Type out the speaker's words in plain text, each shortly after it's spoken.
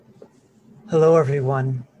Hello,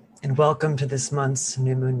 everyone, and welcome to this month's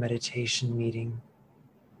New Moon Meditation meeting.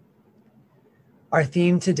 Our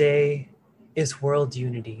theme today is World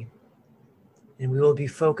Unity, and we will be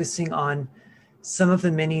focusing on some of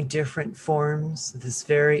the many different forms this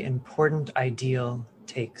very important ideal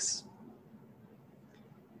takes.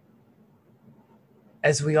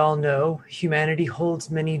 As we all know, humanity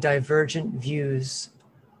holds many divergent views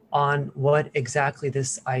on what exactly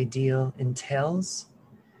this ideal entails,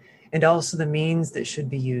 and also the means that should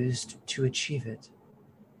be used to achieve it.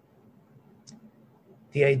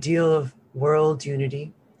 The ideal of world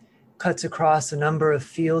unity cuts across a number of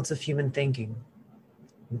fields of human thinking,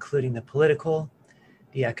 including the political,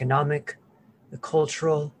 the economic, the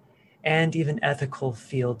cultural, and even ethical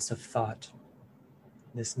fields of thought.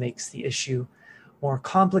 This makes the issue more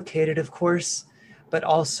complicated, of course, but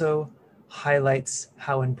also highlights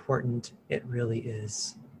how important it really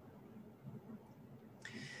is.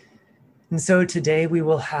 And so today we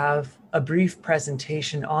will have a brief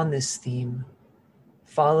presentation on this theme,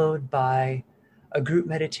 followed by a group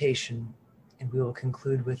meditation, and we will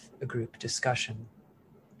conclude with a group discussion.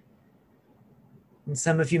 And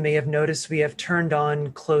some of you may have noticed we have turned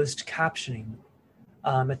on closed captioning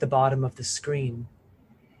at the bottom of the screen.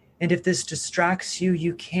 And if this distracts you,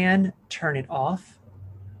 you can turn it off.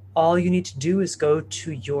 All you need to do is go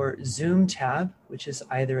to your Zoom tab, which is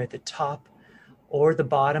either at the top or the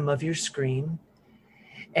bottom of your screen,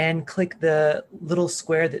 and click the little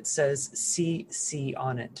square that says CC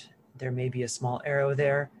on it. There may be a small arrow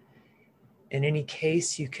there. In any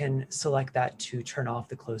case, you can select that to turn off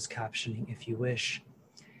the closed captioning if you wish.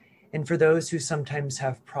 And for those who sometimes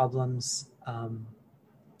have problems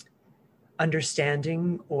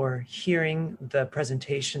understanding or hearing the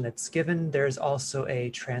presentation that's given, there's also a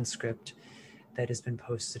transcript that has been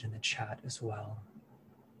posted in the chat as well.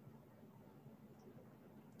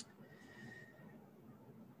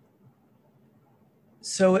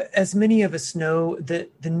 So as many of us know, the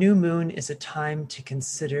new moon is a time to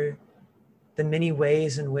consider the many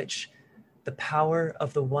ways in which the power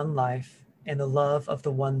of the one life and the love of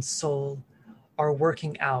the one soul are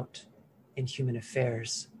working out in human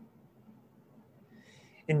affairs.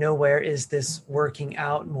 And nowhere is this working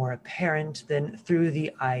out more apparent than through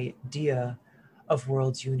the idea of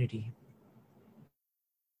world unity.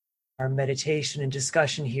 Our meditation and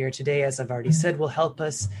discussion here today, as I've already said, will help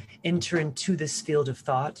us enter into this field of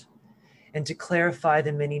thought and to clarify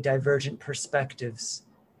the many divergent perspectives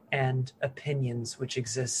and opinions which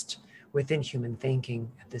exist within human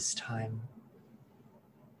thinking at this time.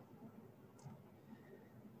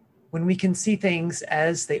 When we can see things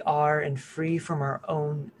as they are and free from our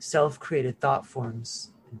own self-created thought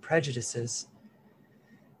forms and prejudices,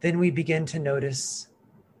 then we begin to notice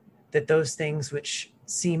that those things which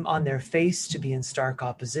seem on their face to be in stark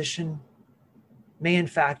opposition may in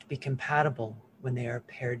fact be compatible when they are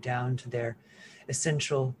pared down to their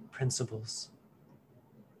essential principles.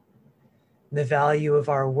 The value of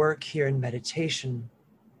our work here in meditation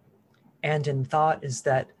and in thought is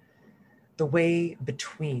that the way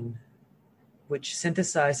between, which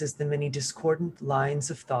synthesizes the many discordant lines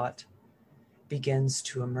of thought, begins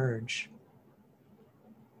to emerge.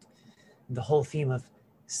 The whole theme of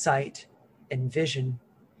sight and vision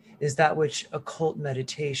is that which occult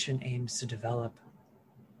meditation aims to develop.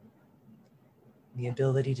 The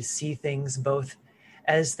ability to see things both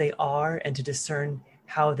as they are and to discern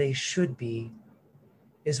how they should be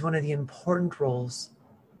is one of the important roles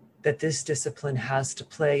that this discipline has to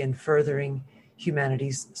play in furthering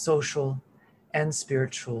humanity's social and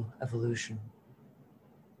spiritual evolution.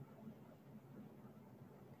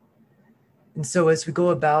 And so as we go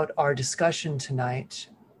about our discussion tonight,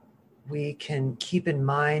 we can keep in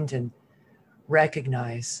mind and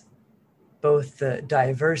recognize both the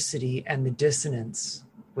diversity and the dissonance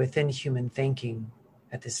within human thinking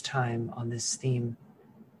at this time on this theme.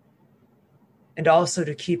 And also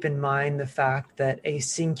to keep in mind the fact that a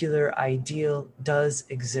singular ideal does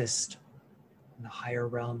exist in the higher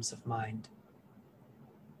realms of mind.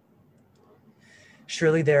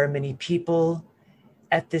 Surely there are many people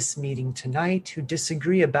at this meeting tonight who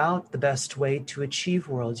disagree about the best way to achieve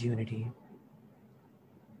world unity.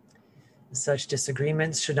 Such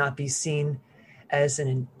disagreements should not be seen as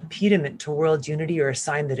an impediment to world unity or a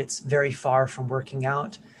sign that it's very far from working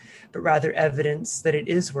out, but rather evidence that it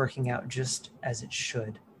is working out just as it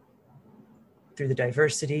should, through the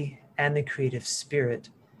diversity and the creative spirit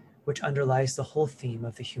which underlies the whole theme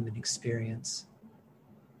of the human experience.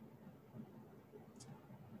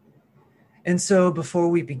 And so before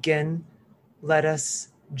we begin, let us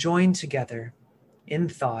join together in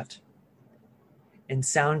thought and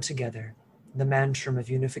sound together the mantram of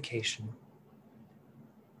unification.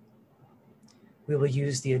 we will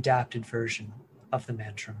use the adapted version of the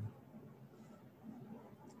mantra.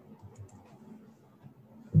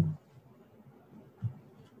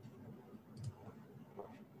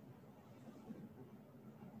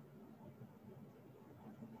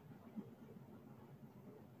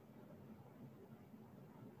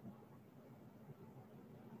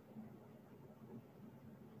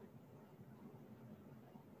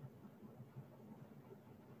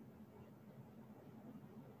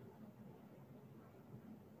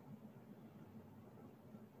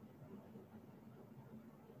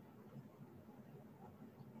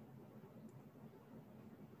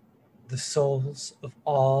 The souls of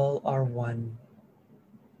all are one,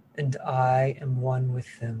 and I am one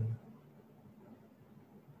with them.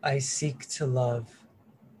 I seek to love,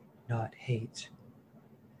 not hate.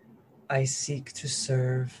 I seek to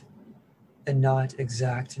serve and not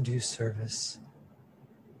exact due service.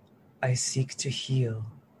 I seek to heal,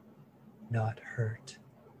 not hurt.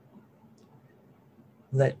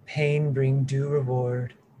 Let pain bring due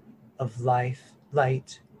reward of life,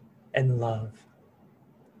 light, and love.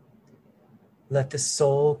 Let the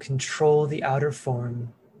soul control the outer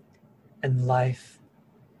form and life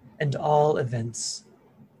and all events,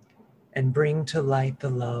 and bring to light the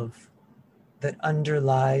love that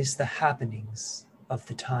underlies the happenings of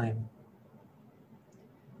the time.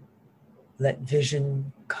 Let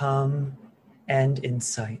vision come and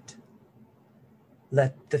insight.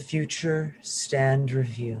 Let the future stand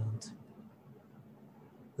revealed.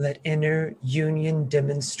 Let inner union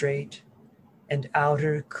demonstrate and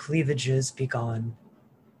outer cleavages be gone.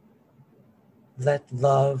 Let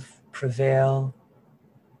love prevail.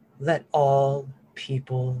 Let all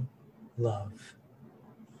people love.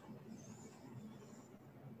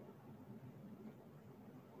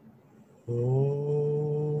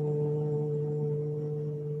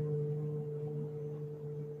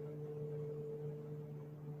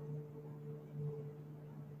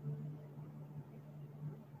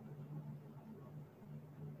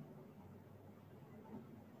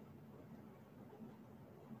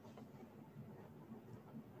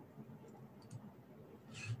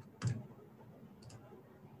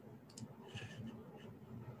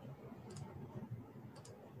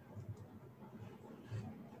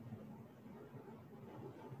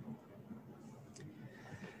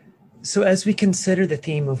 So as we consider the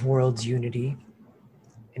theme of world's unity,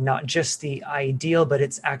 and not just the ideal, but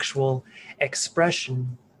its actual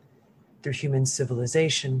expression through human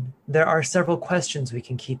civilization, there are several questions we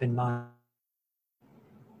can keep in mind.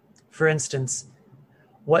 For instance,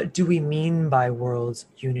 what do we mean by world's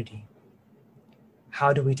unity?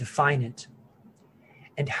 How do we define it?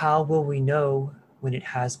 And how will we know when it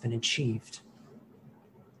has been achieved?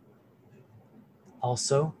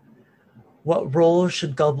 Also, what role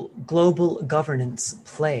should global governance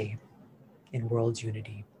play in world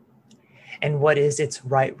unity? And what is its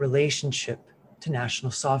right relationship to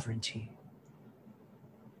national sovereignty?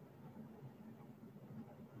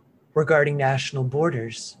 Regarding national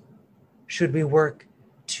borders, should we work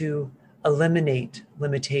to eliminate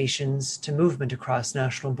limitations to movement across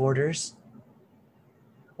national borders?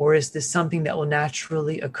 Or is this something that will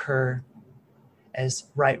naturally occur as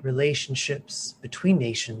right relationships between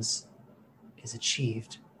nations is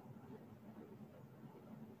achieved?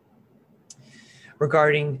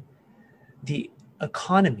 Regarding the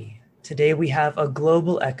economy, today we have a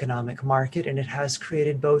global economic market, and it has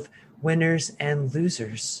created both winners and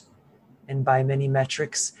losers, and by many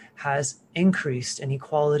metrics has increased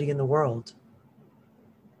inequality in the world.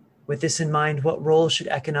 With this in mind, what role should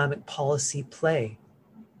economic policy play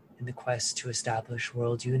in the quest to establish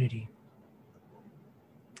world unity?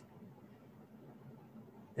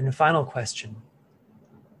 And a final question: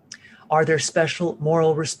 are there special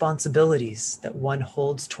moral responsibilities that one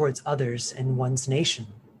holds towards others in one's nation?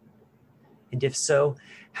 And if so,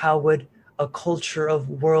 how would a culture of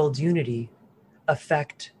world unity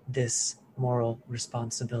affect this moral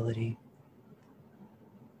responsibility?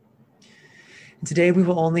 And today we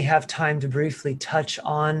will only have time to briefly touch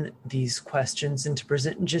on these questions and to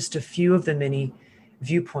present just a few of the many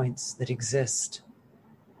viewpoints that exist.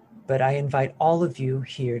 But I invite all of you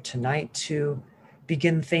here tonight to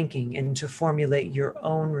begin thinking and to formulate your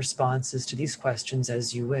own responses to these questions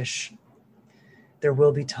as you wish. There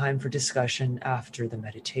will be time for discussion after the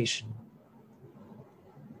meditation.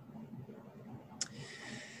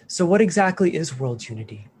 So what exactly is world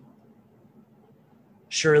unity?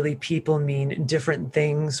 Surely people mean different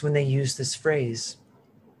things when they use this phrase.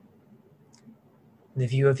 The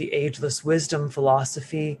view of the ageless wisdom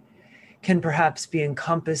philosophy can perhaps be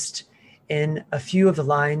encompassed in a few of the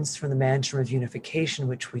lines from the mantra of unification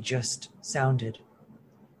which we just sounded.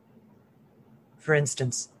 For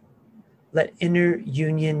instance, let inner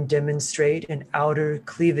union demonstrate and outer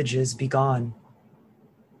cleavages be gone.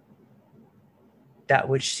 That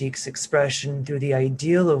which seeks expression through the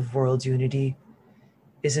ideal of world unity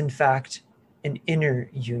is in fact an inner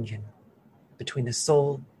union between the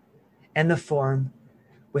soul and the form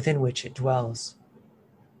within which it dwells.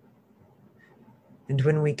 And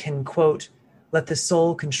when we can, quote, let the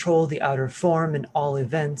soul control the outer form in all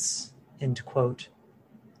events, end quote,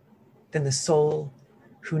 then the soul,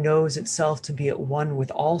 who knows itself to be at one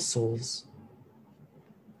with all souls,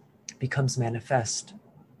 becomes manifest.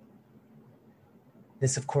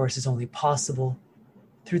 This, of course, is only possible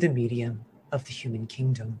through the medium of the human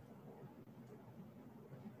kingdom.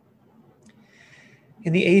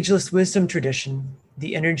 In the ageless wisdom tradition,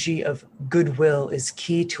 the energy of goodwill is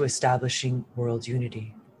key to establishing world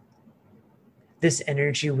unity. This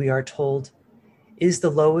energy, we are told, is the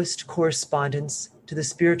lowest correspondence to the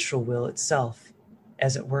spiritual will itself,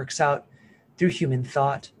 as it works out through human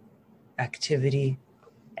thought, activity,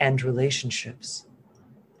 and relationships.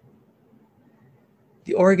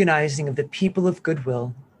 The organizing of the people of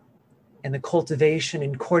goodwill and the cultivation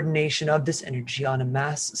and coordination of this energy on a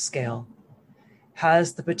mass scale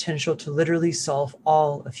has the potential to literally solve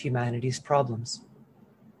all of humanity's problems.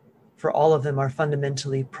 For all of them are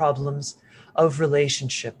fundamentally problems of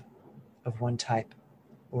relationship of one type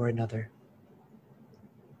or another.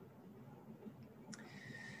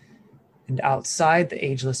 And outside the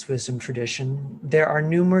ageless wisdom tradition, there are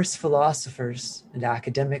numerous philosophers and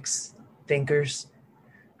academics, thinkers,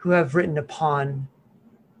 who have written upon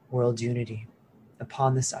world unity,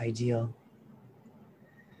 upon this ideal.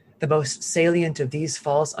 The most salient of these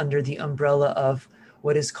falls under the umbrella of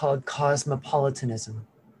what is called cosmopolitanism.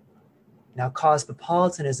 Now,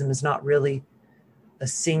 cosmopolitanism is not really a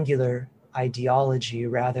singular ideology,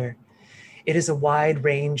 rather, it is a wide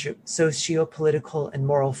range of socio-political and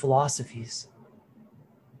moral philosophies.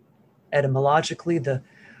 Etymologically, the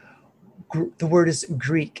word is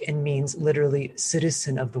Greek and means literally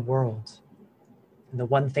citizen of the world. And the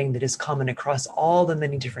one thing that is common across all the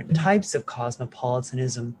many different types of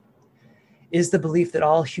cosmopolitanism is the belief that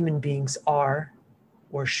all human beings are,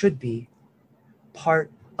 or should be,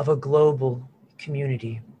 part of a global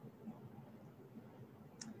community.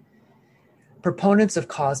 Proponents of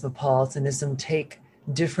cosmopolitanism take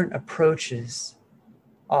different approaches,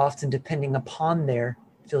 often depending upon their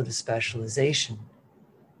field of specialization.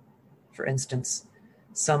 For instance,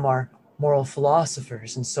 some are moral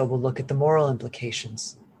philosophers, and so will look at the moral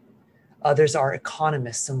implications. Others are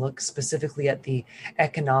economists and look specifically at the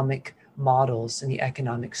economic models and the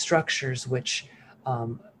economic structures which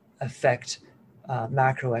affect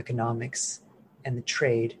macroeconomics and the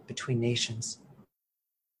trade between nations.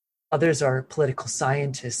 Others are political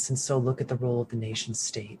scientists and so look at the role of the nation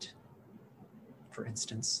state, for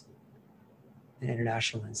instance, in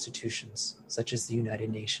international institutions such as the United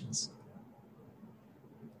Nations.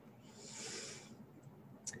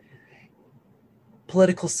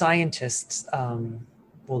 Political scientists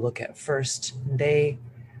we'll look at first. They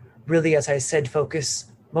really, as I said, focus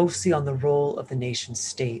mostly on the role of the nation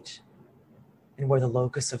state and where the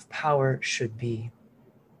locus of power should be.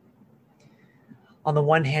 On the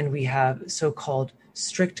one hand, we have so-called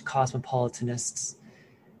strict cosmopolitanists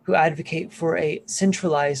who advocate for a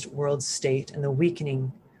centralized world state and the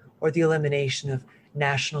weakening or the elimination of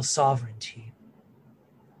national sovereignty.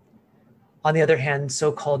 On the other hand,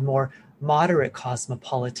 so-called more moderate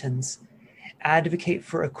cosmopolitans advocate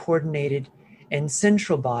for a coordinated and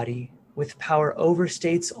central body with power over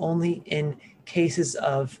states only in cases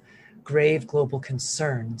of grave global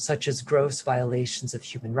concern, such as gross violations of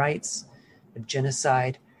human rights, of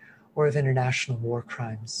genocide, or of international war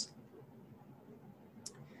crimes.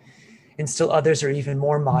 And still others are even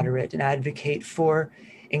more moderate and advocate for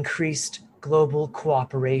increased global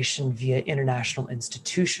cooperation via international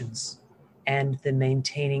institutions and the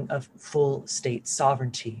maintaining of full state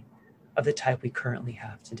sovereignty of the type we currently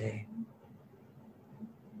have today.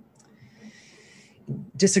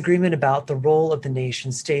 Disagreement about the role of the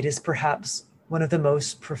nation state is perhaps one of the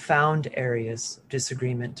most profound areas of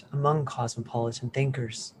disagreement among cosmopolitan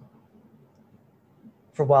thinkers.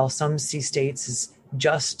 For while some see states as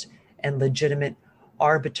just and legitimate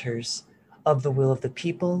arbiters of the will of the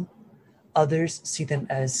people, others see them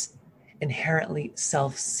as inherently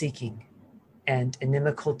self-seeking and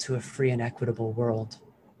inimical to a free and equitable world.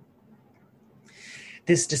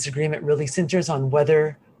 This disagreement really centers on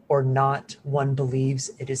whether or not one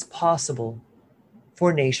believes it is possible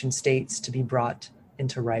for nation states to be brought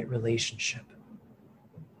into right relationship.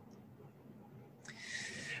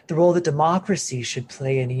 The role that democracy should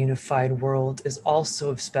play in a unified world is also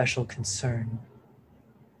of special concern,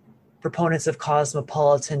 Proponents of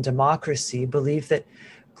cosmopolitan democracy believe that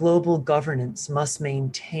global governance must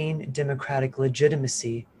maintain democratic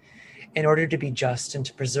legitimacy in order to be just and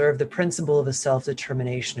to preserve the principle of the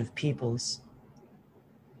self-determination of peoples.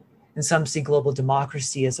 And some see global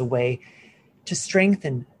democracy as a way to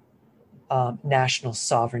strengthen national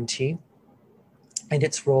sovereignty and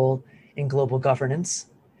its role in global governance.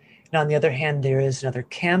 And on the other hand, there is another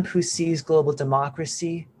camp who sees global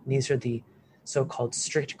democracy, and these are the so-called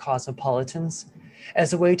strict cosmopolitans,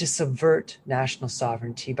 as a way to subvert national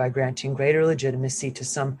sovereignty by granting greater legitimacy to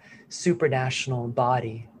some supranational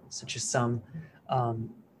body, such as some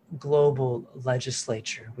global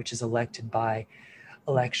legislature, which is elected by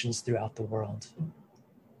elections throughout the world.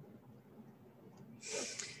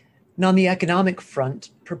 And on the economic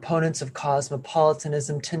front, proponents of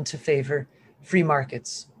cosmopolitanism tend to favor free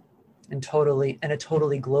markets and a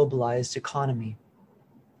totally globalized economy.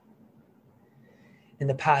 In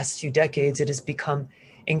the past few decades, it has become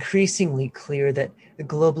increasingly clear that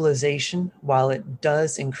globalization, while it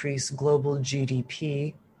does increase global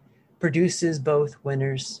GDP, produces both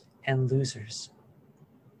winners and losers.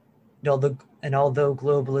 And although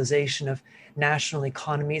globalization of national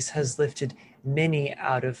economies has lifted many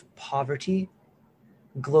out of poverty,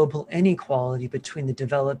 global inequality between the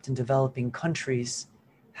developed and developing countries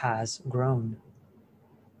has grown.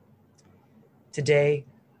 Today,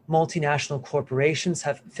 multinational corporations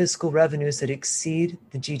have fiscal revenues that exceed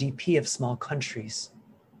the GDP of small countries.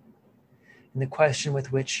 And the question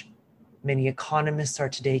with which many economists are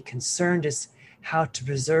today concerned is how to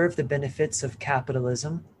preserve the benefits of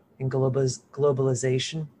capitalism and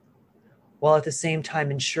globalization, while at the same time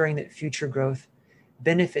ensuring that future growth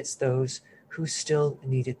benefits those who still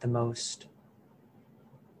need it the most.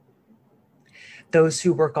 Those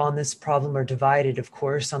who work on this problem are divided, of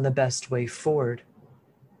course, on the best way forward.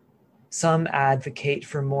 Some advocate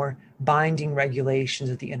for more binding regulations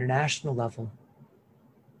at the international level.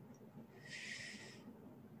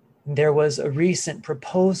 There was a recent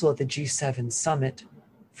proposal at the G7 summit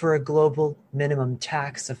for a global minimum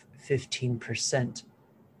tax of 15%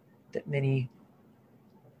 that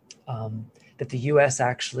that the US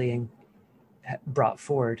actually brought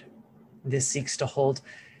forward. This seeks to hold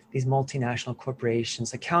these multinational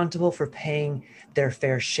corporations accountable for paying their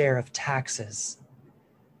fair share of taxes.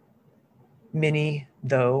 Many,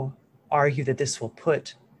 though, argue that this will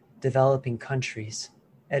put developing countries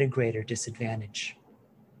at a greater disadvantage.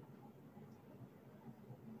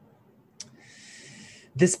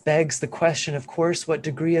 This begs the question, of course, what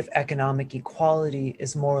degree of economic equality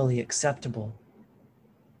is morally acceptable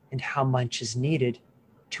and how much is needed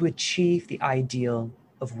to achieve the ideal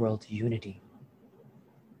of world unity.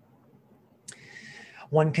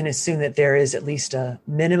 One can assume that there is at least a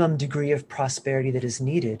minimum degree of prosperity that is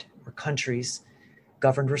needed where countries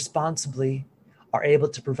governed responsibly are able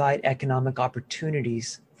to provide economic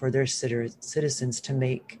opportunities for their citizens to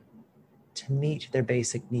meet their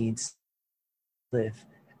basic needs, live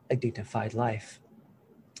a dignified life.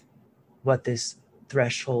 What this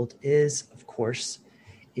threshold is, of course,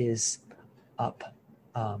 is up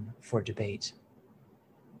for debate.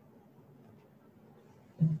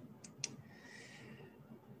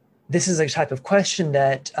 This is a type of question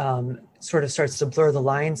that sort of starts to blur the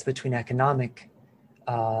lines between economic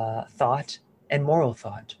thought and moral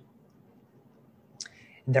thought.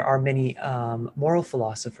 And there are many moral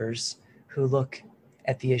philosophers who look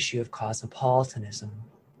at the issue of cosmopolitanism.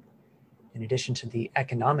 In addition to the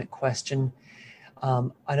economic question,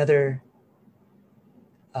 another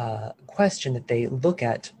question that they look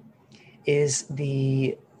at is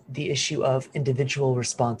the issue of individual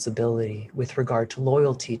responsibility with regard to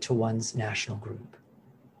loyalty to one's national group.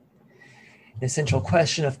 An essential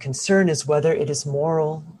question of concern is whether it is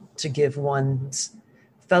moral to give one's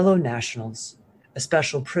fellow nationals a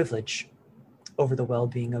special privilege over the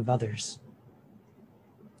well-being of others.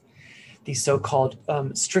 These so-called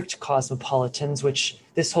strict cosmopolitans, which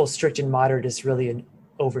this whole strict and moderate is really an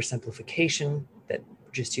oversimplification that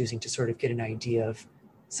we're just using to sort of get an idea of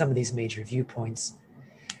some of these major viewpoints.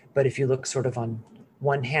 But if you look sort of on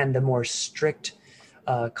one hand, the more strict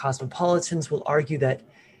cosmopolitans will argue that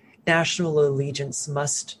national allegiance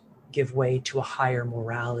must give way to a higher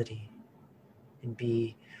morality and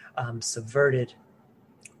be subverted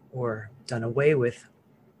or done away with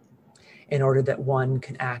in order that one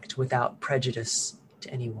can act without prejudice to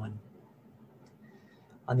anyone.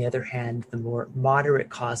 On the other hand, the more moderate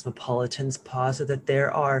cosmopolitans posit that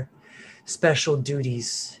there are special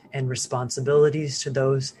duties and responsibilities to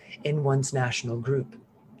those in one's national group,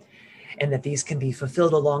 and that these can be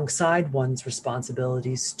fulfilled alongside one's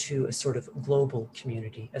responsibilities to a sort of global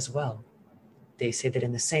community as well. they say that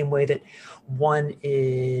in the same way that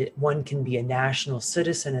one can be a national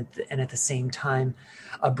citizen and at the same time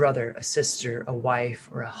a brother, a sister, a wife,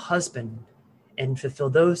 or a husband, and fulfill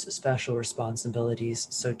those special responsibilities,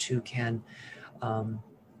 so too can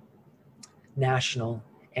national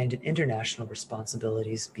and international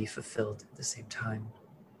responsibilities be fulfilled at the same time.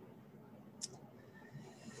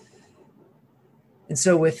 And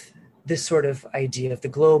so with this sort of idea of the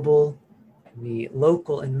global and the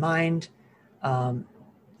local in mind,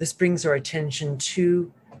 this brings our attention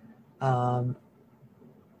to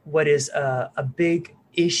what is a big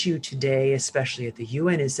issue today, especially at the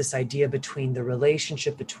UN, is this idea between the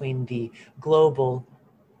relationship between the global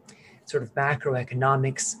sort of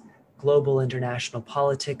macroeconomics, global international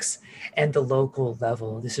politics, and the local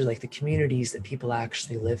level. This is like the communities that people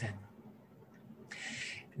actually live in.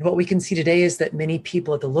 And what we can see today is that many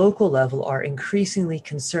people at the local level are increasingly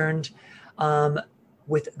concerned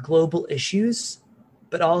with global issues,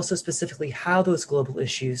 but also specifically how those global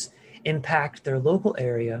issues impact their local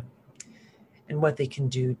area and what they can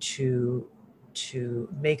do to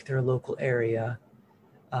make their local area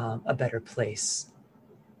a better place.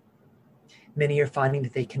 Many are finding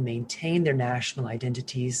that they can maintain their national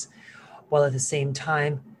identities while at the same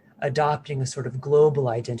time adopting a sort of global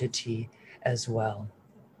identity as well.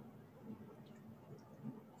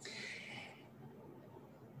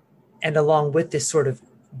 And along with this sort of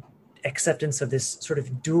acceptance of this sort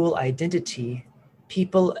of dual identity,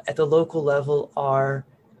 people at the local level are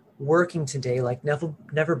working today like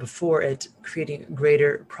never before at creating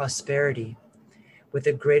greater prosperity with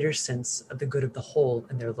a greater sense of the good of the whole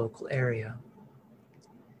in their local area.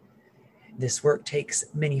 This work takes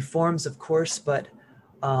many forms, of course, but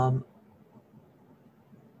on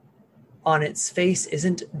its face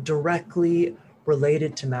isn't directly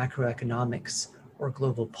related to macroeconomics or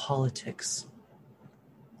global politics.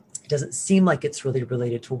 It doesn't seem like it's really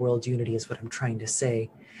related to world unity is what I'm trying to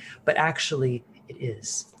say, but actually it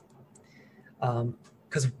is.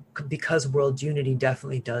 Because world unity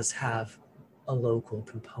definitely does have a local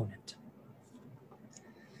component.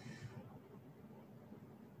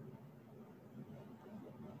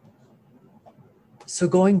 So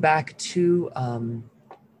going back to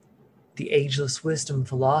the ageless wisdom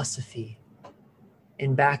philosophy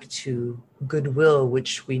and back to goodwill,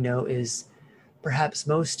 which we know is perhaps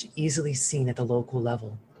most easily seen at the local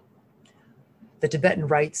level. The Tibetan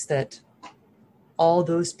writes that all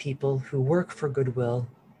those people who work for goodwill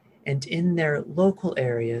and in their local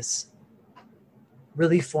areas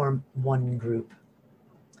really form one group.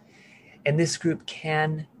 And this group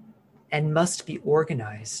can and must be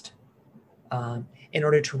organized in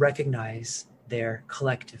order to recognize their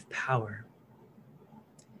collective power.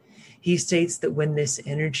 He states that when this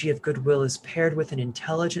energy of goodwill is paired with an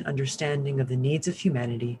intelligent understanding of the needs of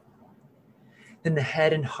humanity, then the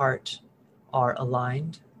head and heart are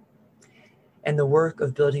aligned, and the work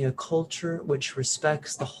of building a culture which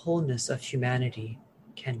respects the wholeness of humanity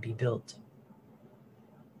can be built.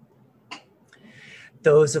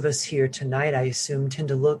 Those of us here tonight, I assume, tend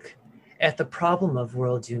to look at the problem of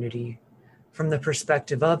world unity from the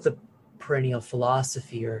perspective of the perennial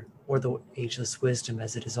philosophy or the ageless wisdom,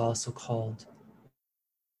 as it is also called.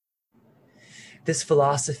 This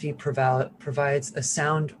philosophy provides a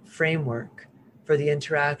sound framework for the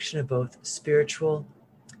interaction of both spiritual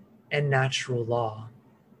and natural law.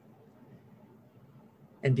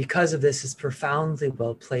 And because of this, is profoundly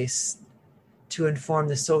well placed to inform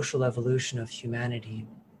the social evolution of humanity.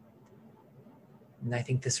 And I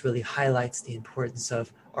think this really highlights the importance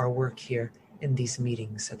of our work here in these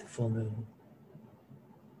meetings at the full moon.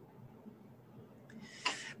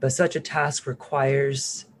 But such a task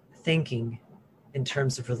requires thinking in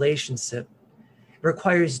terms of relationship. It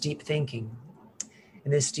requires deep thinking.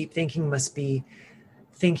 And this deep thinking must be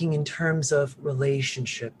thinking in terms of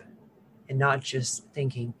relationship and not just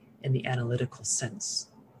thinking in the analytical sense.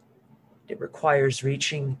 It requires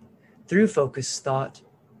reaching through focused thought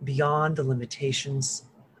beyond the limitations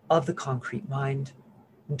of the concrete mind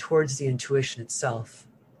and towards the intuition itself.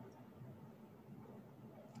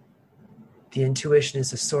 The intuition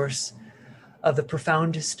is a source of the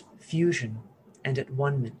profoundest fusion and at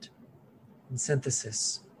one-ment and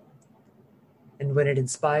synthesis. And when it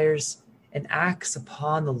inspires and acts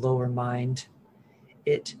upon the lower mind,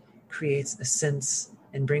 it creates a sense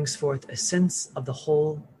and brings forth a sense of the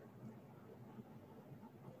whole.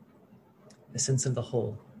 A sense of the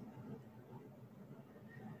whole.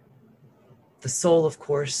 The soul, of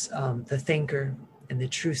course, the thinker and the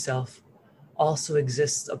true self, also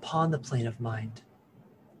exists upon the plane of mind.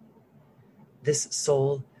 This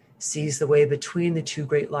soul sees the way between the two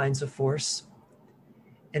great lines of force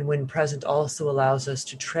and when present also allows us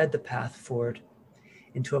to tread the path forward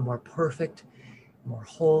into a more perfect, more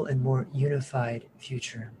whole, and more unified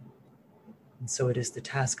future. And so it is the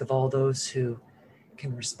task of all those who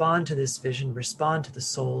can respond to this vision, respond to the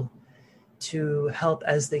soul, to help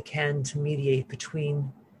as they can to mediate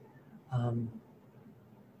between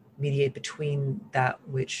that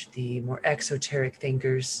which the more exoteric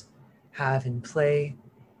thinkers have in play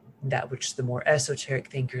and that which the more esoteric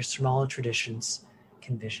thinkers from all traditions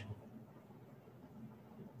can vision.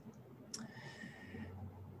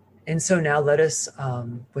 And so now let us,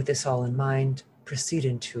 with this all in mind, proceed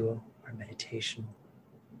into our meditation.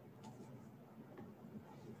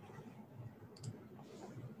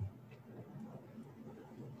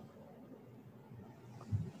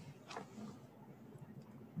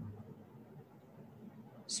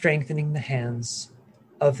 Strengthening the hands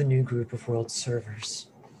of the new group of world servers.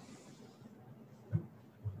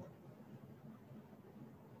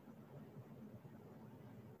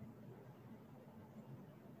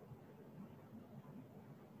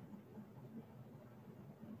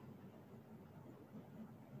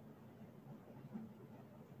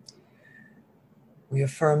 We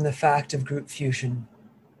affirm the fact of group fusion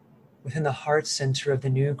within the heart center of the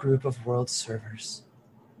new group of world servers.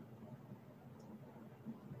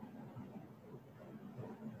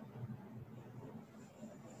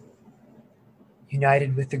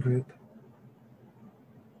 United with the group,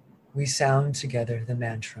 we sound together the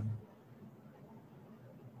mantra.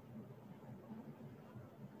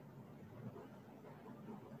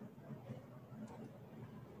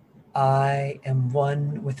 I am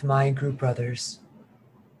one with my group brothers,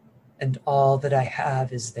 and all that I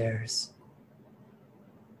have is theirs.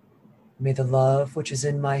 May the love which is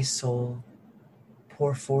in my soul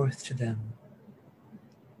pour forth to them.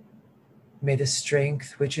 May the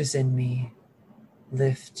strength which is in me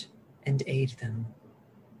lift and aid them.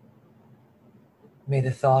 May the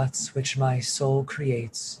thoughts which my soul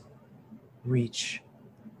creates reach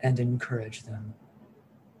and encourage them.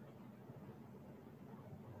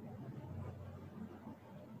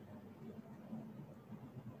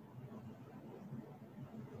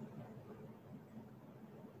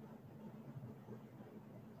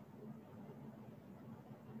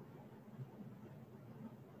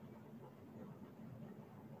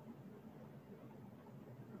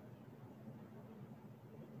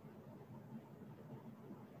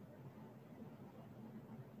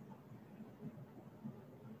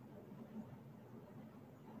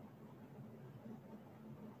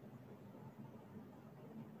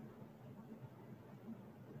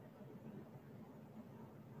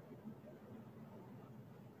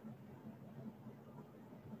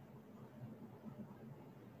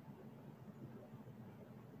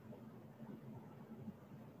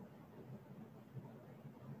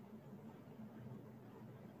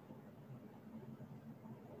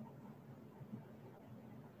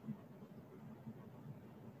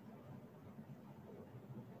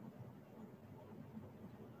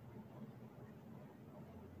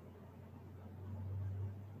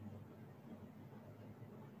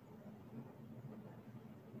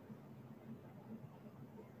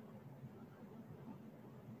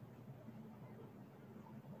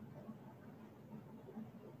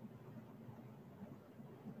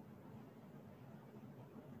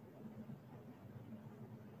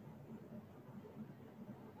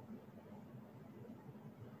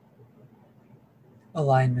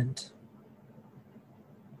 Alignment.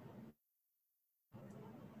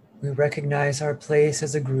 We recognize our place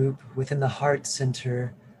as a group within the heart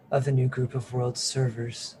center of the new group of world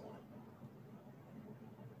servers.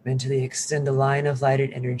 Mentally extend a line of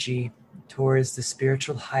lighted energy towards the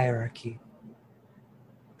spiritual hierarchy,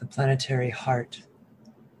 the planetary heart,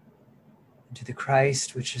 and to the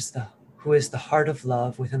Christ, who is the heart of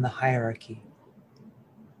love within the hierarchy,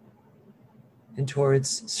 and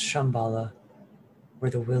towards Shambhala, where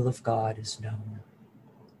the will of God is known.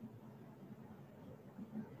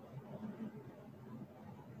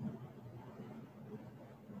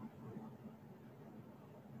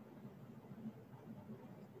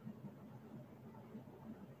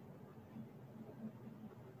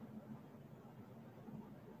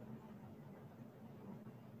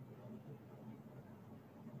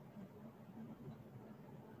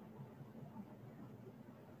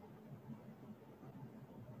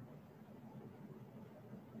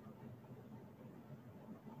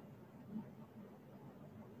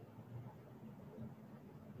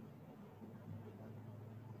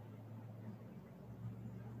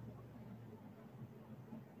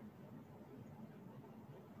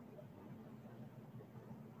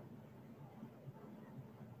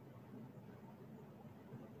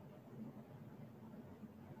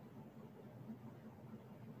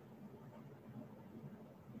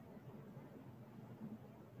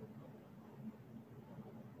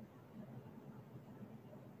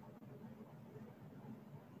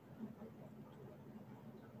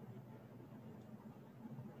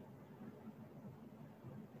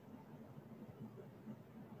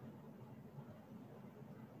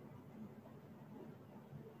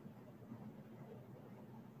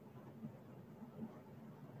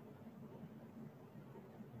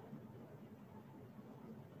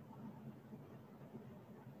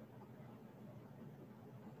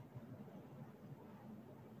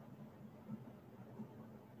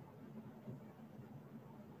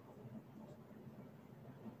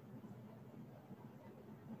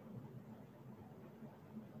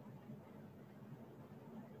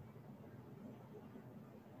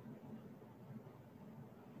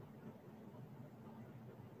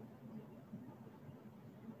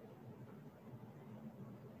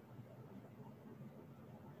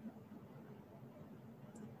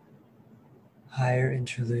 higher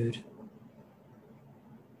interlude.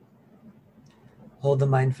 Hold the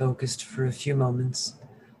mind focused for a few moments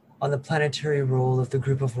on the planetary role of the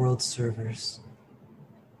group of world servers,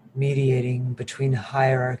 mediating between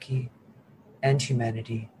hierarchy and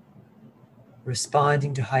humanity,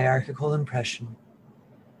 responding to hierarchical impression,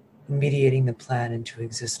 and mediating the plan into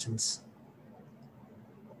existence.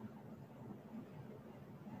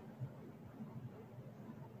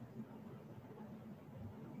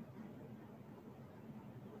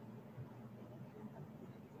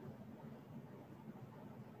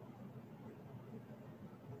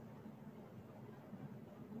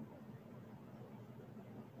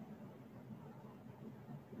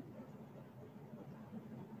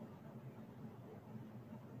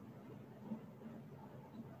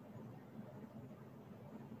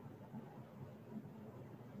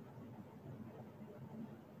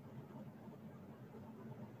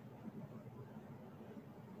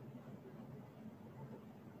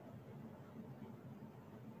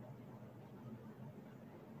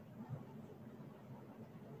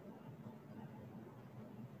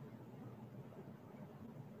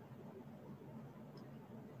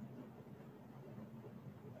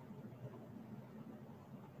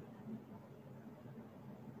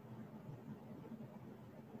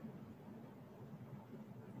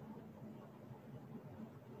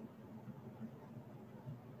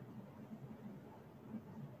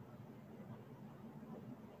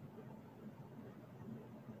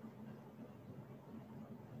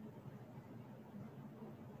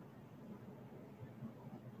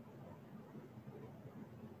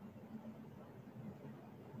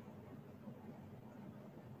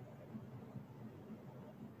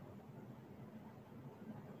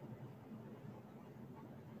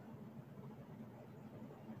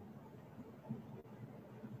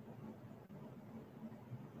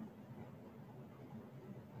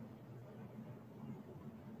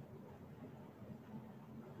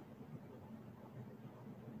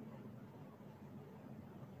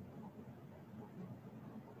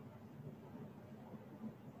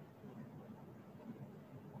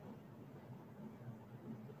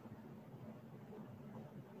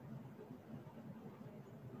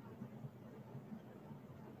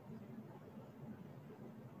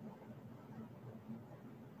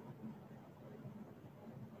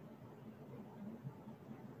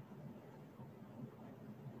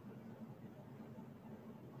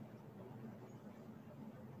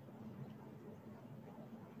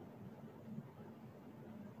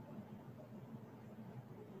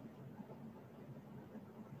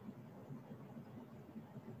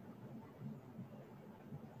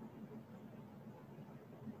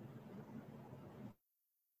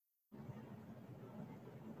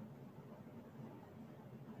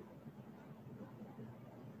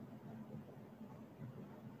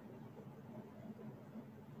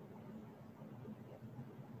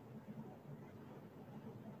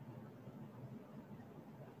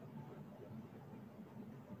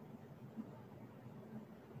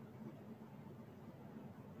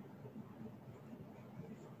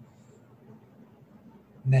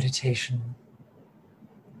 Meditation.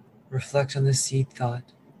 Reflect on the seed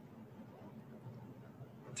thought.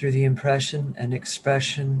 Through the impression and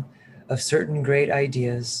expression of certain great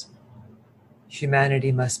ideas,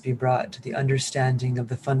 humanity must be brought to the understanding of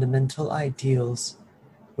the fundamental ideals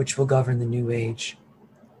which will govern the new age.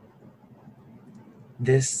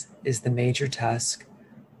 This is the major task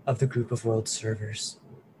of the group of world servers.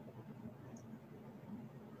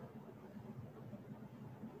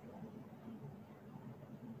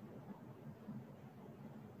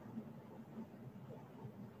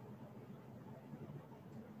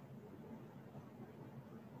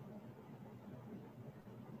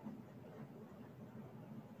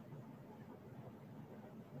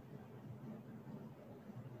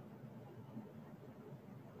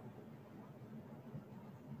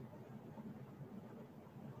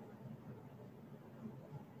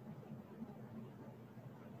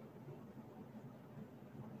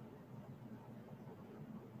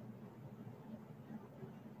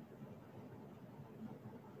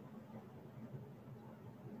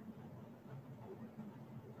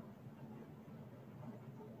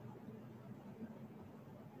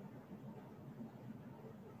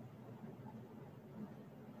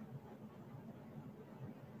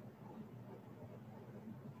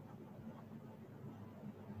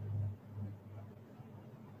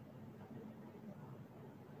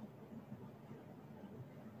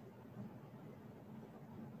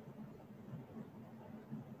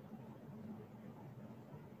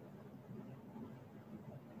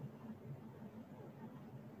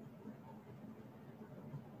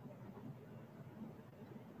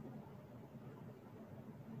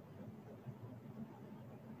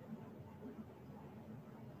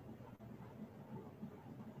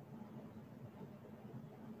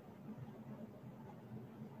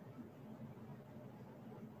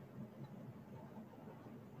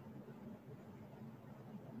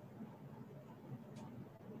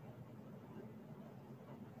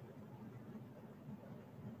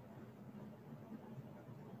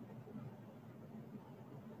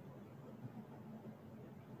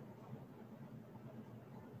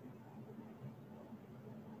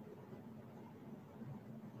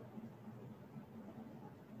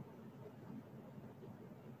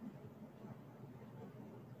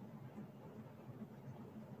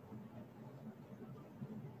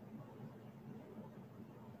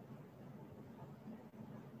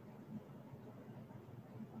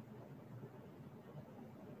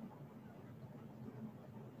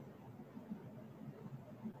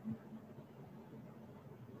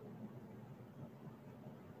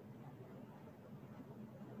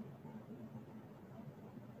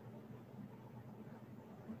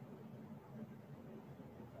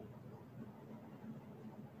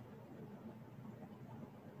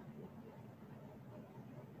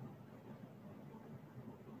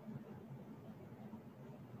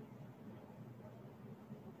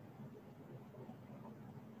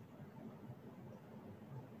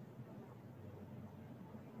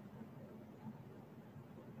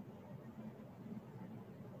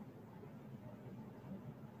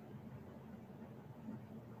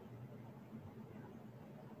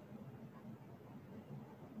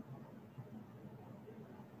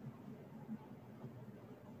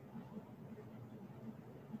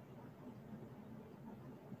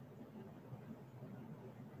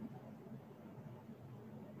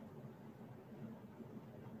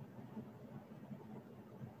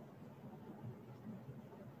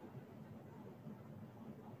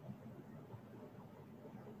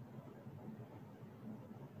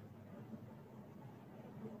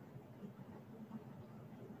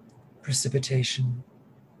 Precipitation.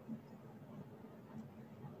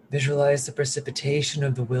 Visualize the precipitation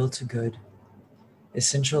of the will to good,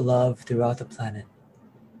 essential love throughout the planet,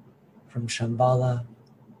 from Shambhala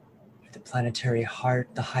to the planetary heart,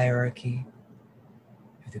 the hierarchy,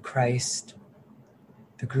 through the Christ,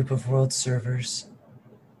 the group of world servers,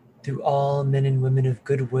 through all men and women of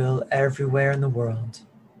goodwill everywhere in the world,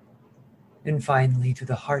 and finally through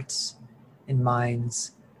the hearts and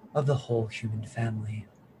minds of the whole human family.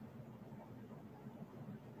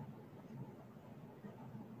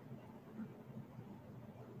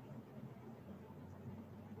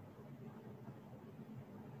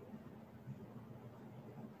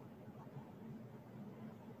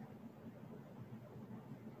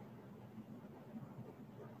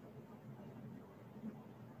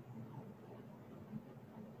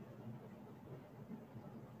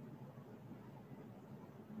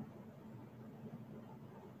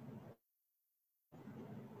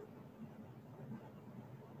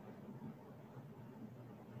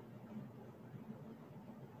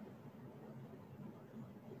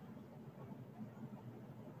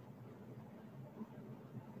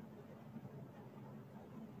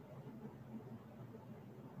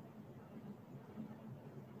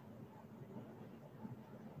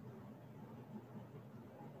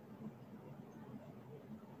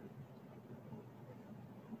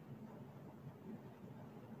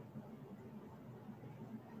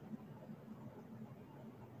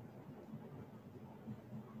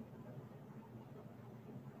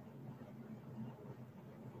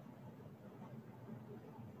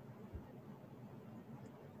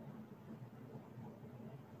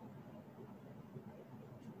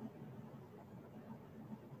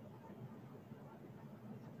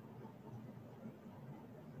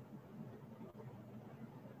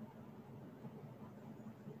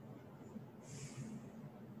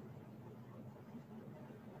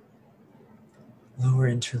 Lower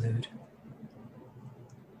interlude.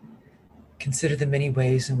 Consider the many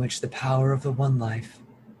ways in which the power of the one life,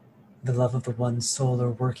 the love of the one soul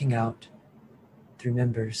are working out through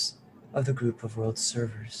members of the group of world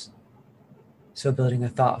servers, so building a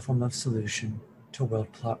thought form of solution to world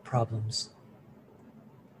problems.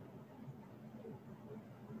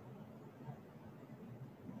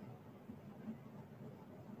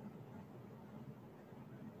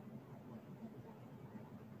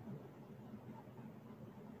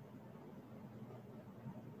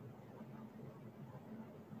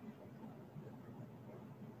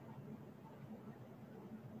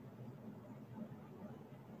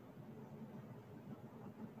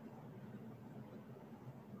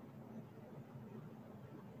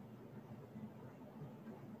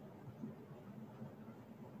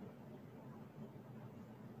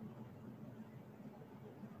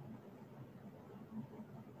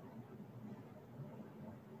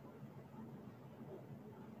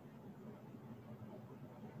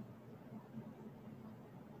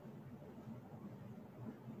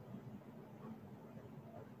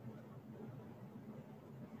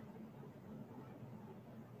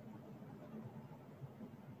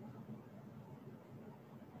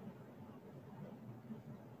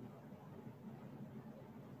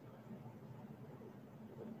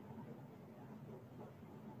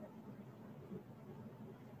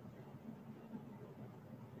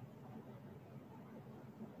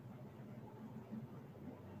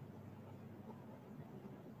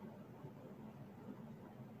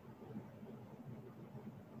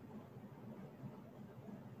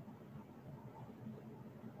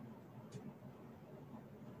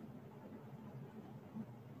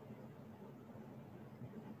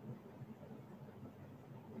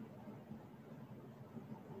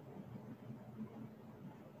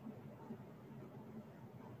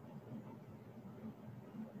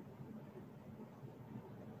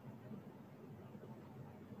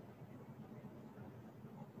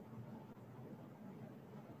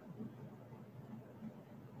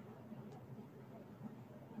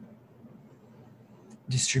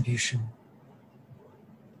 Distribution.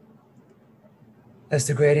 As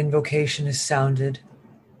the great invocation is sounded,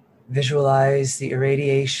 visualize the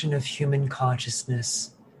irradiation of human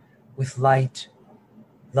consciousness with light,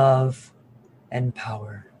 love, and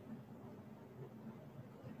power.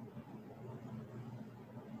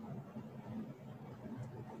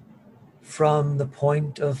 From the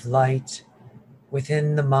point of light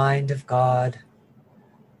within the mind of God,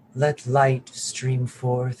 let light stream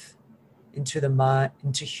forth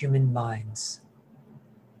into human minds.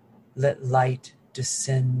 Let light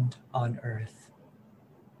descend on earth.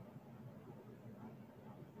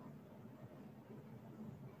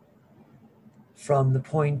 From the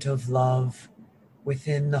point of love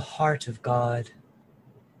within the heart of God,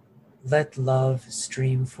 Let love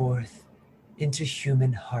stream forth into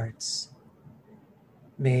human hearts.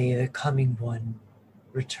 May the coming one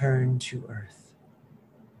return to earth.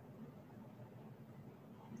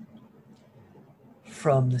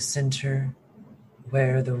 From the center,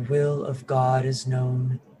 where the will of God is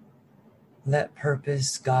known, let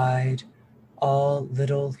purpose guide all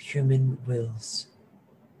little human wills,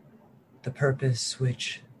 the purpose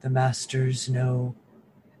which the masters know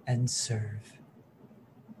and serve.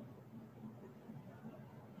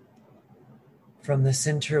 From the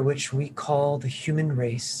center which we call the human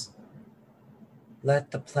race, let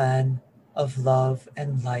the plan of love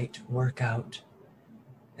and light work out,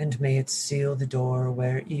 and may it seal the door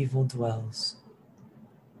where evil dwells.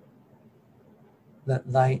 Let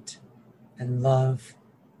light and love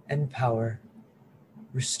and power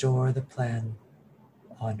restore the plan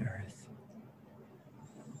on earth.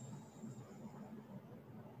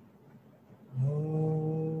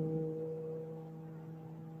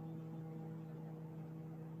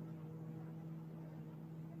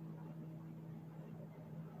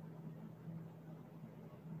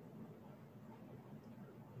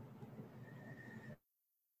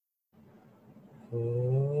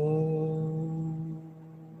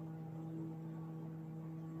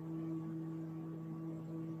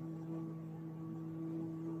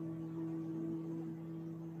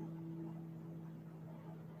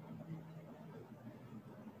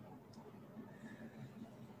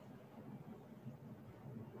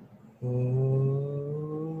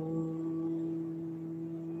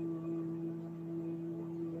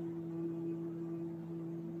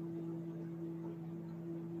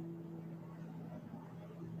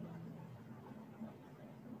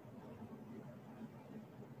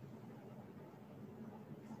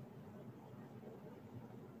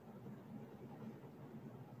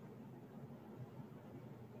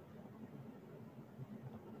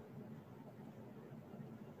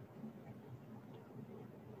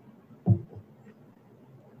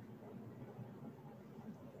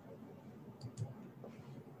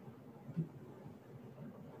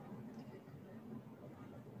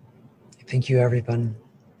 Thank you, everyone.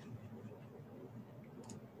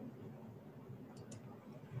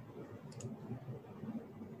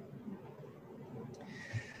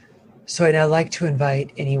 So I'd now like to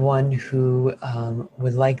invite anyone who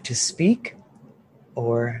would like to speak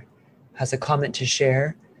or has a comment to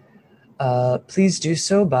share. Please do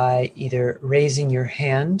so by either raising your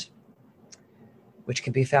hand, which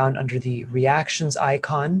can be found under the reactions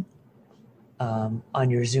icon on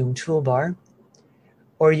your Zoom toolbar,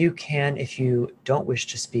 or you can, if you don't wish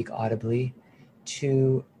to speak audibly,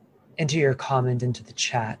 to enter your comment into the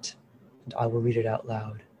chat, and I will read it out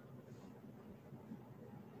loud.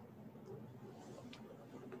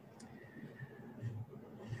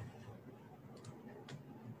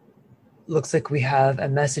 Looks like we have a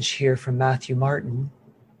message here from Matthew Martin,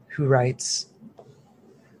 who writes,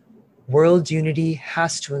 "World unity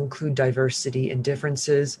has to include diversity and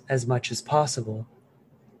differences as much as possible.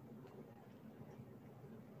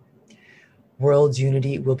 World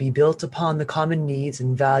unity will be built upon the common needs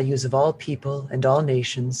and values of all people and all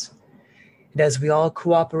nations, and as we all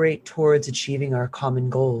cooperate towards achieving our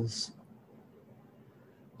common goals.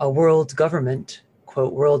 A world government,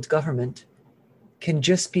 quote, world government, can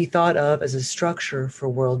just be thought of as a structure for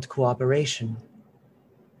world cooperation.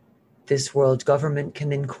 This world government can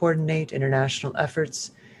then coordinate international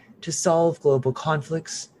efforts to solve global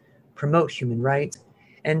conflicts, promote human rights,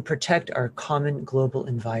 and protect our common global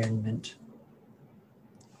environment."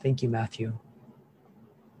 Thank you, Matthew.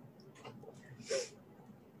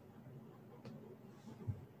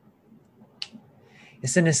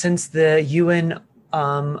 Yes, in a sense, the UN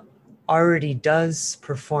already does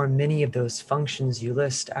perform many of those functions you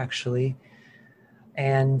list, actually.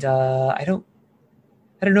 And I don't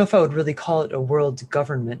know if I would really call it a world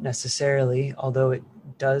government necessarily, although it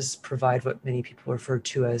does provide what many people refer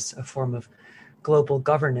to as a form of global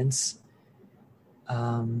governance.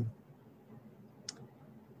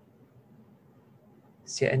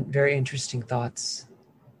 So yeah, and very interesting thoughts.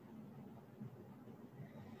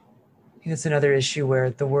 I think that's another issue where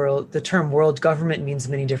the term world government means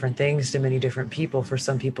many different things to many different people. For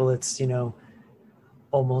some people, it's,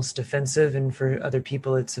 almost offensive, and for other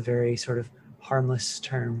people, it's a very sort of harmless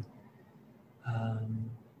term.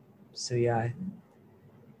 So yeah,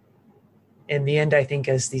 in the end, I think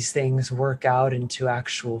as these things work out into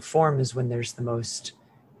actual form is when there's the most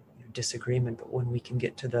disagreement. But when we can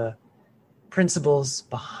get to the principles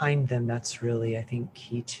behind them, that's really, I think,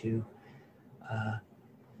 key to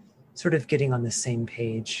sort of getting on the same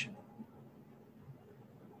page.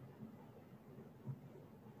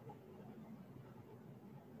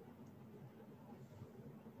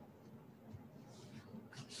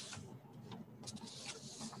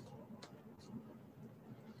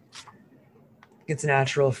 it's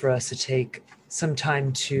natural for us to take some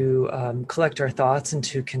time to collect our thoughts and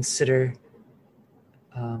to consider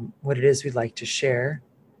what it is we'd like to share.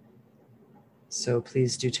 So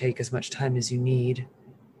please do take as much time as you need.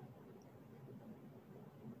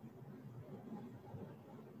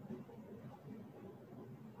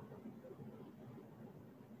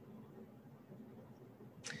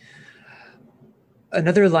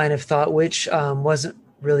 Another line of thought, which wasn't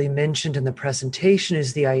really mentioned in the presentation,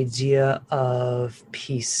 is the idea of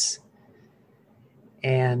peace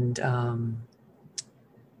and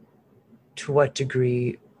to what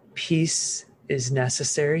degree peace is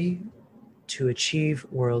necessary to achieve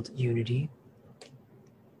world unity.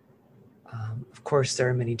 Of course, there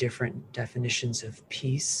are many different definitions of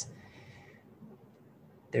peace.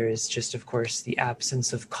 There is just, of course, the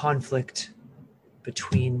absence of conflict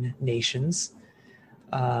between nations,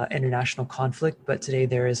 international conflict, but today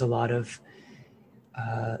there is a lot of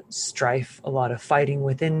strife, a lot of fighting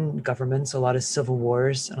within governments, a lot of civil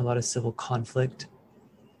wars, and a lot of civil conflict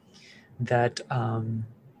that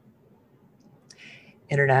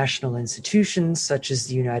international institutions such as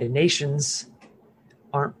the United Nations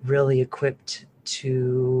aren't really equipped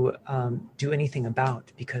to do anything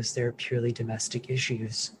about, because they're purely domestic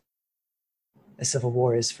issues. A civil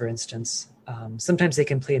war is, for instance. Sometimes they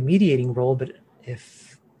can play a mediating role, but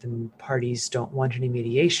if the parties don't want any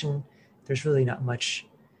mediation, there's really not much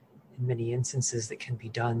in many instances that can be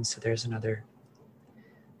done. So there's another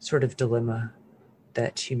sort of dilemma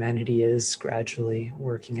that humanity is gradually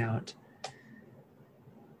working out.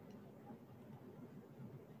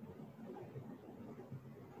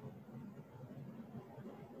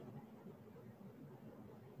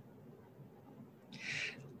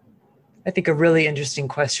 I think a really interesting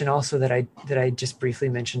question also that I just briefly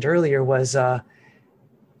mentioned earlier was,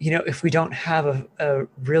 if we don't have a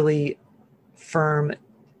really firm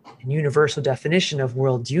and universal definition of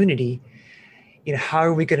world unity, how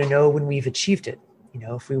are we going to know when we've achieved it?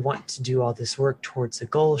 If we want to do all this work towards a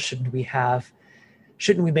goal, shouldn't we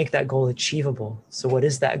make that goal achievable? So what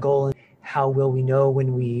is that goal, and how will we know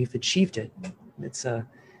when we've achieved it? It's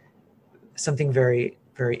something very,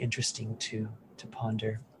 very interesting to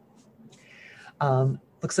ponder.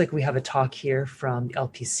 Looks like we have a talk here from the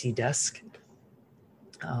LPC desk.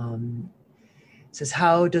 It says,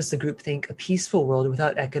 how does the group think a peaceful world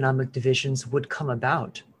without economic divisions would come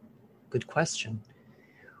about? Good question.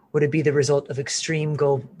 Would it be the result of extreme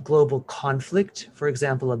global conflict, for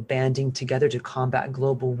example, a banding together to combat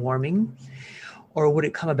global warming? Or would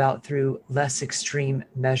it come about through less extreme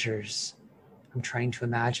measures? I'm trying to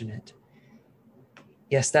imagine it.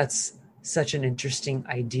 Yes, that's such an interesting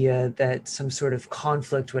idea, that some sort of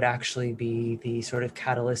conflict would actually be the sort of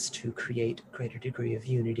catalyst to create a greater degree of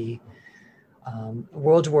unity.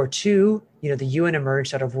 World War II, the UN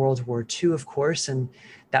emerged out of World War II, of course, and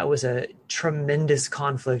that was a tremendous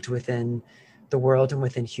conflict within the world and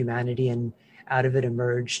within humanity, and out of it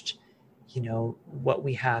emerged, what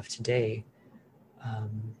we have today.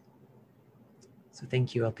 So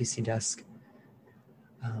thank you, LPC Desk.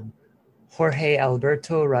 Jorge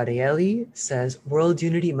Alberto Radielli says, world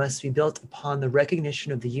unity must be built upon the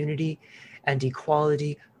recognition of the unity and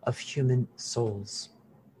equality of human souls.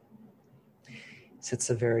 So it's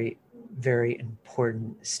a very, very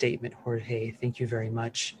important statement, Jorge. Thank you very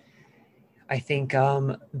much. I think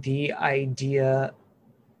the idea,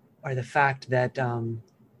 or the fact that,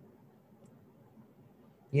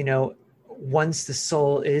 once the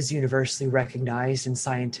soul is universally recognized and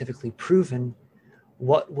scientifically proven,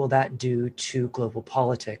 what will that do to global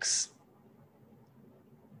politics?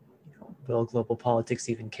 Will global politics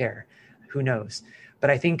even care? Who knows? But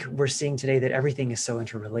I think we're seeing today that everything is so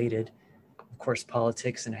interrelated. Of course,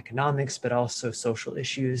 politics and economics, but also social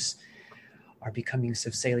issues are becoming so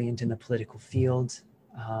salient in the political field.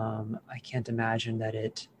 I can't imagine that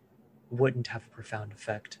it wouldn't have a profound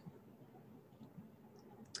effect.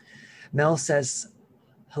 Mel says,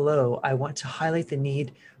 hello, I want to highlight the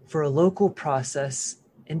need for a local process,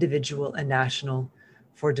 individual and national,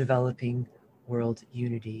 for developing world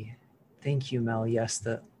unity. Thank you, Mel. Yes,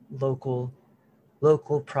 the local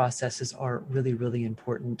processes are really, really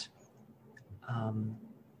important. And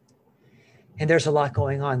there's a lot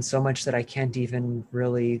going on, so much that I can't even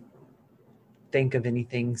really think of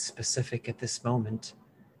anything specific at this moment.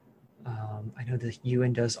 I know the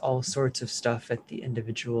UN does all sorts of stuff at the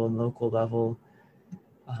individual and local level.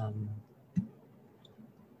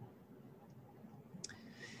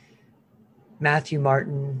 Matthew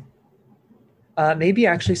Martin, maybe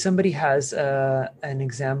actually somebody has an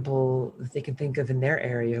example that they can think of in their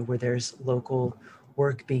area where there's local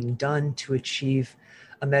work being done to achieve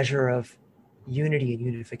a measure of unity and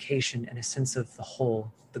unification and a sense of the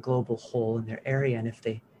whole, the global whole in their area. And if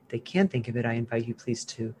they can think of it, I invite you please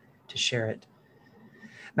to share it.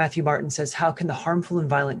 Matthew Martin says, how can the harmful and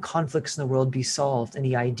violent conflicts in the world be solved?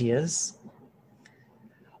 Any ideas?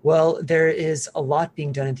 Well, there is a lot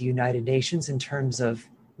being done at the United Nations in terms of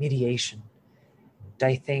mediation.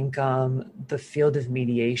 I think the field of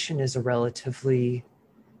mediation is a relatively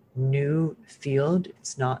new field.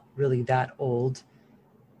 It's not really that old,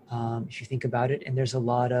 if you think about it. And there's a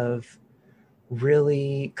lot of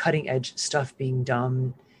really cutting edge stuff being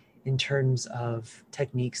done in terms of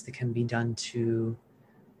techniques that can be done to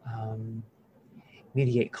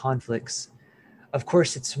mediate conflicts. Of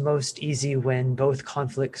course, it's most easy when both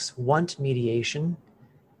conflicts want mediation.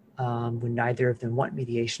 When neither of them want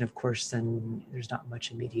mediation, of course, then there's not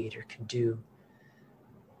much a mediator can do.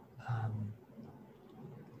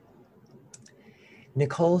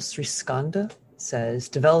 Nicole Sriskanda says,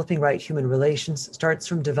 developing right human relations starts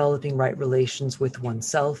from developing right relations with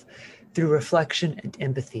oneself through reflection and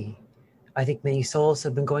empathy. I think many souls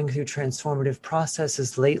have been going through transformative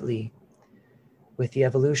processes lately. With the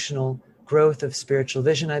evolutional growth of spiritual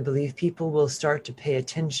vision, I believe people will start to pay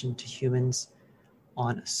attention to humans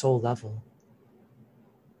on a soul level.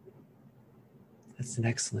 That's an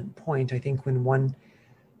excellent point. I think when one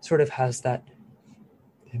sort of has that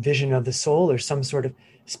vision of the soul or some sort of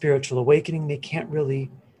spiritual awakening, they can't really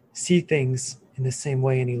see things in the same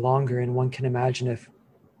way any longer. And one can imagine if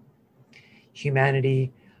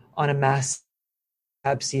humanity on a mass,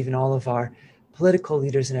 perhaps even all of our political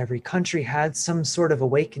leaders in every country had some sort of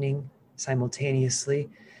awakening simultaneously,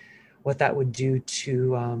 what that would do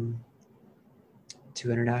to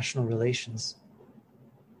international relations.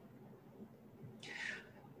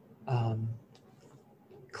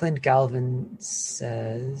 Clint Galvin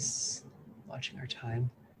says, watching our time,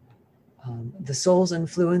 the soul's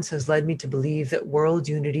influence has led me to believe that world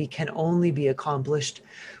unity can only be accomplished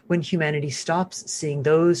when humanity stops seeing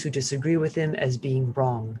those who disagree with him as being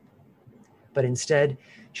wrong, but instead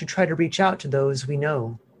should try to reach out to those we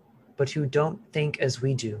know, but who don't think as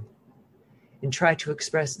we do, and try to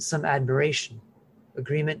express some admiration,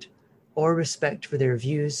 agreement, or respect for their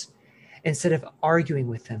views instead of arguing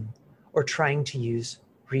with them or trying to use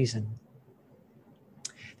reason.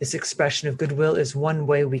 This expression of goodwill is one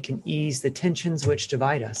way we can ease the tensions which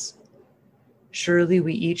divide us. Surely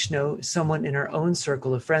we each know someone in our own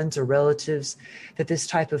circle of friends or relatives that this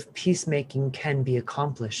type of peacemaking can be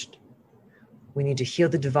accomplished. We need to heal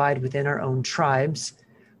the divide within our own tribes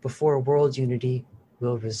before world unity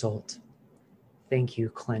will result. Thank you,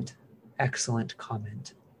 Clint. Excellent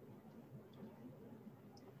comment.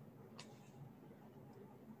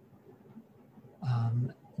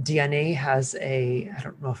 DNA has I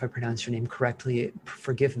don't know if I pronounced your name correctly,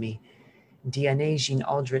 forgive me. DNA Jean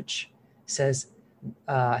Aldrich says,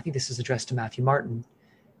 I think this is addressed to Matthew Martin,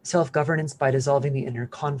 self-governance by dissolving the inner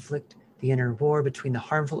conflict, the inner war between the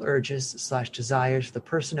harmful urges/desires of the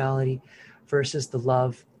personality versus the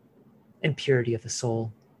love and purity of the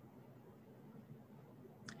soul.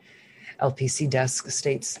 LPC Desk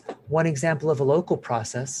states, one example of a local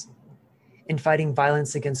process. In fighting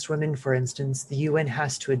violence against women, for instance, the UN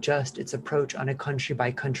has to adjust its approach on a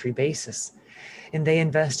country-by-country basis, and they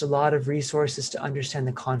invest a lot of resources to understand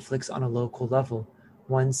the conflicts on a local level.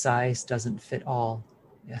 One size doesn't fit all.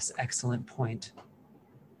 Yes, excellent point.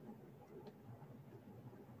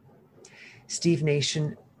 Steve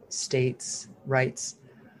Nation writes,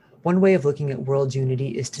 one way of looking at world unity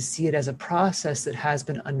is to see it as a process that has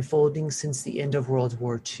been unfolding since the end of World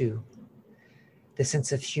War II. The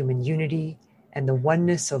sense of human unity and the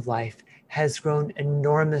oneness of life has grown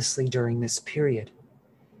enormously during this period.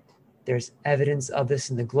 There's evidence of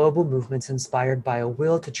this in the global movements inspired by a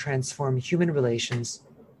will to transform human relations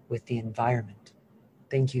with the environment.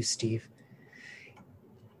 Thank you, Steve.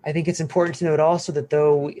 I think it's important to note also that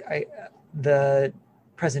though the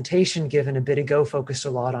presentation given a bit ago focused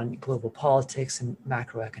a lot on global politics and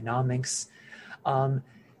macroeconomics,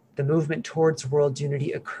 the movement towards world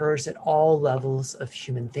unity occurs at all levels of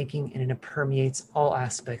human thinking, and it permeates all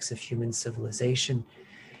aspects of human civilization.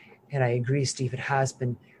 And I agree, Steve, it has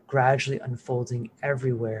been gradually unfolding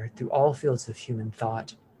everywhere through all fields of human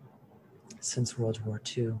thought since World War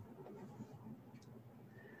II.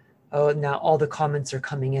 Oh, now all the comments are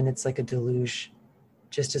coming in. It's like a deluge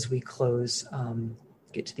just as we close,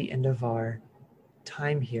 get to the end of our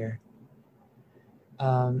time here.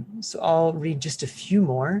 So I'll read just a few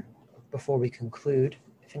more before we conclude.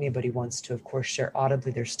 If anybody wants to, of course, share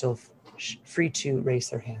audibly, they're still free to raise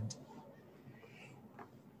their hand.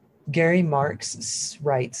 Gary Marks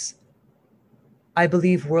writes, I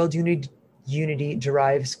believe world unity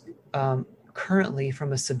derives, currently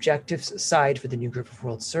from a subjective side for the new group of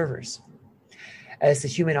world servers. As the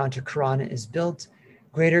human Antakarana is built,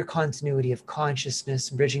 greater continuity of consciousness,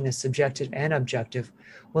 bridging the subjective and objective,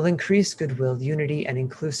 will increase goodwill, unity, and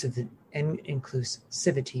inclusivity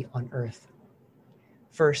on Earth.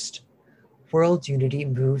 First, world unity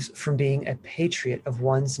moves from being a patriot of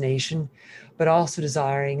one's nation, but also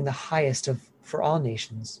desiring the highest for all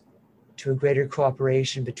nations, to a greater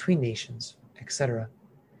cooperation between nations, etc.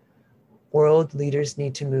 World leaders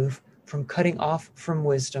need to move from cutting off from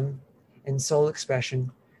wisdom and soul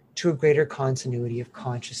expression to a greater continuity of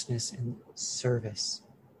consciousness and service.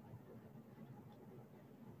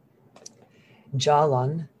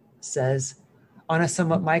 Jalan says, on a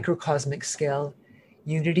somewhat microcosmic scale,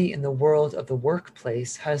 unity in the world of the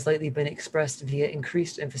workplace has lately been expressed via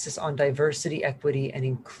increased emphasis on diversity, equity, and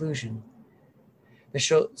inclusion.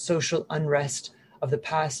 The social unrest of the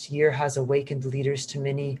past year has awakened leaders to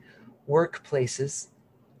many workplaces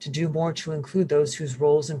to do more to include those whose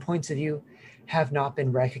roles and points of view have not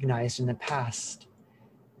been recognized in the past.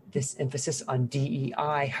 This emphasis on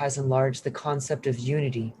DEI has enlarged the concept of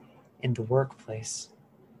unity in the workplace.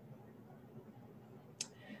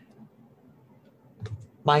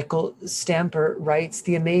 Michael Stamper writes,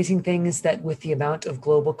 the amazing thing is that with the amount of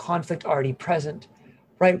global conflict already present,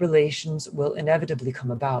 right relations will inevitably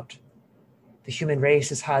come about. The human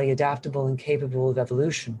race is highly adaptable and capable of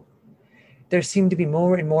evolution. There seem to be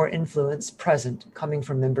more and more influence present coming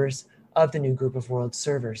from members of the new group of world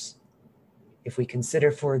servers. If we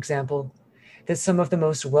consider, for example, that some of the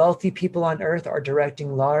most wealthy people on Earth are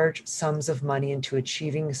directing large sums of money into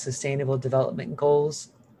achieving sustainable development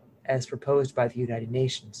goals as proposed by the United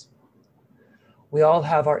Nations. We all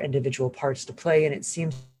have our individual parts to play, and it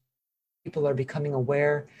seems people are becoming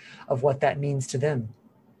aware of what that means to them,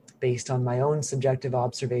 based on my own subjective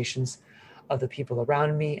observations of the people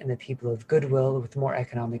around me and the people of goodwill with more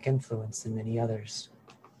economic influence than many others.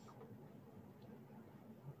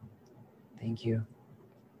 Thank you.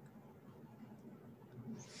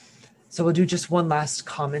 So we'll do just one last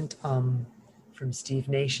comment from Steve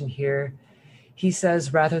Nation here. He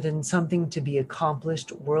says, rather than something to be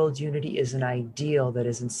accomplished, world unity is an ideal that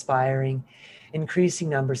is inspiring increasing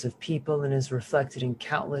numbers of people and is reflected in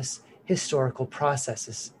countless historical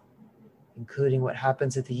processes, including what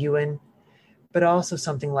happens at the UN, but also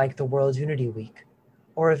something like the World Unity Week,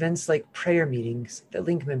 or events like prayer meetings that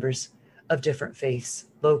link members of different faiths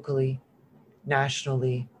locally,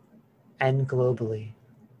 nationally, and globally.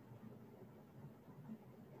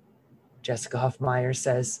 Jessica Hoffmeyer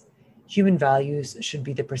says, human values should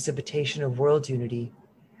be the precipitation of world unity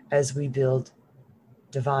as we build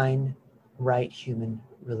divine, right human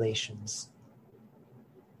relations.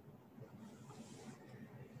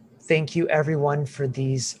 Thank you everyone for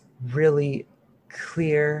these really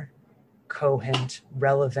clear, coherent,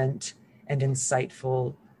 relevant, and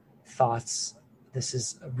insightful thoughts. This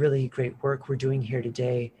is a really great work we're doing here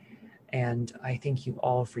today, and I thank you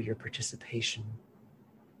all for your participation.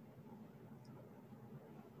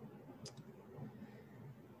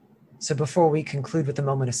 So before we conclude with a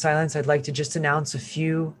moment of silence, I'd like to just announce a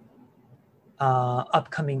few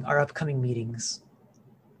upcoming meetings.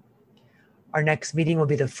 Our next meeting will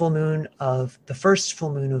be the first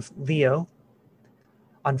full moon of Leo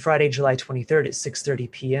on Friday, July 23rd at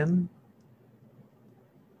 6:30 p.m.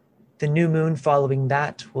 The new moon following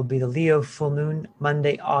that will be the Leo full moon,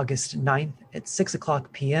 Monday, August 9th at 6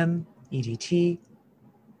 o'clock p.m. EDT.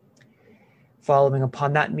 Following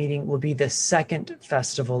upon that meeting will be the second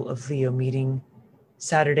Festival of Leo meeting,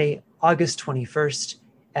 Saturday, August 21st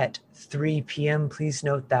at 3 p.m. Please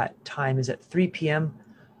note that time is at 3 p.m.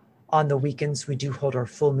 On the weekends, we do hold our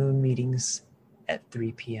full moon meetings at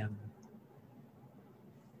 3 p.m.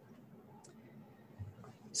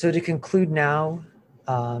 So to conclude now,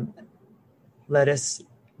 let us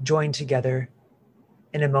join together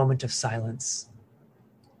in a moment of silence.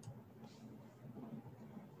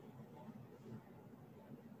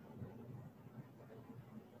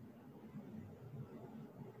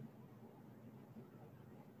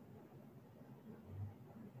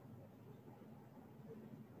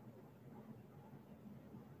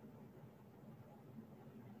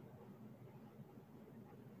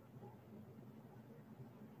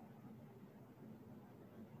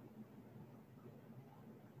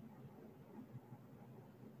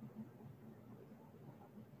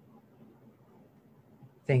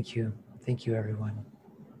 Thank you. Thank you, everyone.